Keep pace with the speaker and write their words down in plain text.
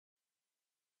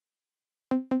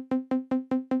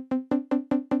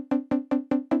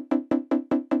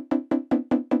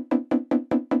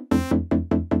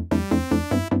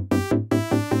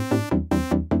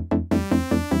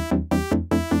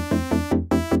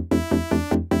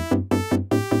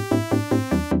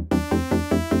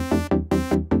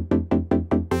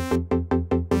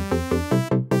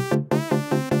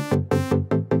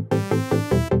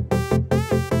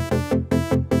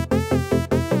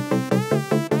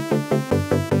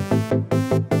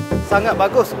sangat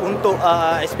bagus untuk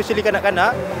especially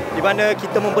kanak-kanak, di mana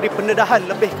kita memberi pendedahan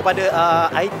lebih kepada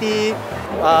IT,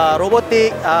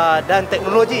 robotik dan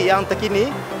teknologi yang terkini,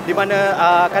 di mana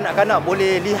kanak-kanak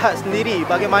boleh lihat sendiri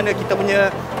bagaimana kita punya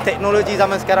teknologi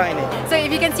zaman sekarang ini. So if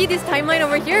you can see this timeline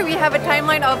over here, we have a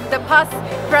timeline of the past,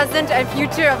 present and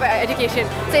future of education.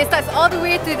 So it starts all the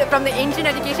way from the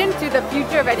ancient education to the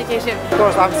future of education. Of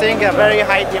course, I'm seeing a very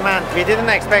high demand. We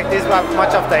didn't expect this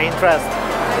much of the interest.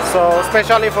 So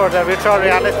especially for the virtual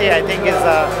reality, I think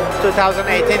 2018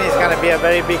 is going to be a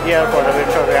very big year for the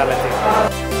virtual reality.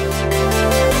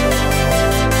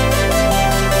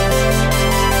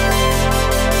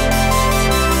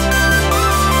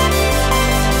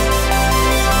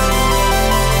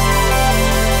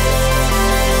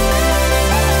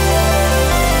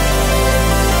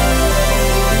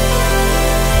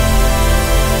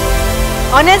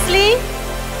 Honestly,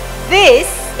 this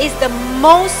is the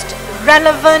most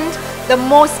relevant, the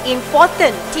most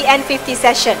important TN50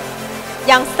 session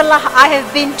yang setelah I have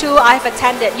been to, I have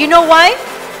attended. You know why?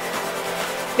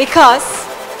 Because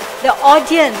the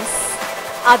audience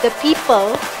are the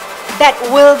people that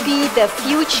will be the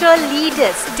future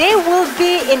leaders. They will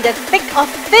be in the thick of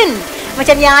thin.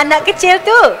 Macam yang anak kecil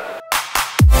tu.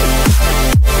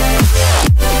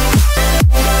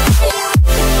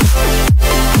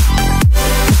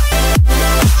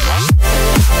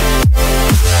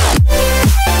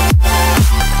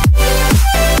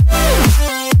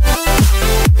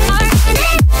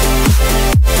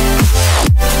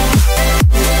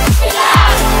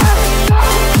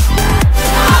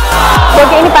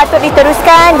 Projek ini patut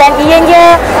diteruskan dan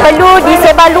ianya perlu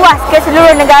disebar luas ke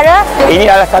seluruh negara. Ini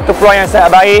adalah satu peluang yang sangat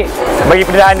baik bagi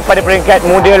pendedahan pada peringkat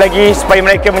muda lagi supaya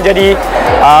mereka menjadi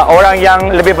orang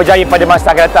yang lebih berjaya pada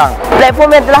masa akan datang.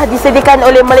 Platform yang telah disediakan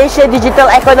oleh Malaysia Digital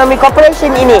Economy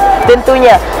Corporation ini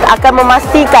tentunya akan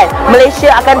memastikan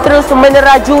Malaysia akan terus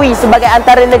menerajui sebagai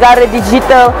antara negara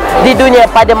digital di dunia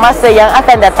pada masa yang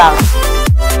akan datang.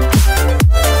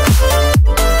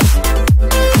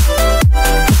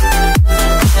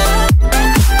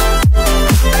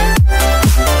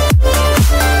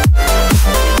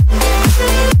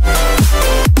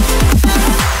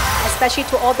 Especially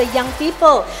to all the young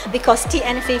people, because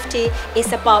TN50 is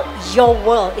about your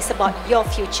world, it's about your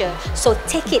future. So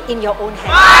take it in your own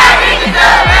hands.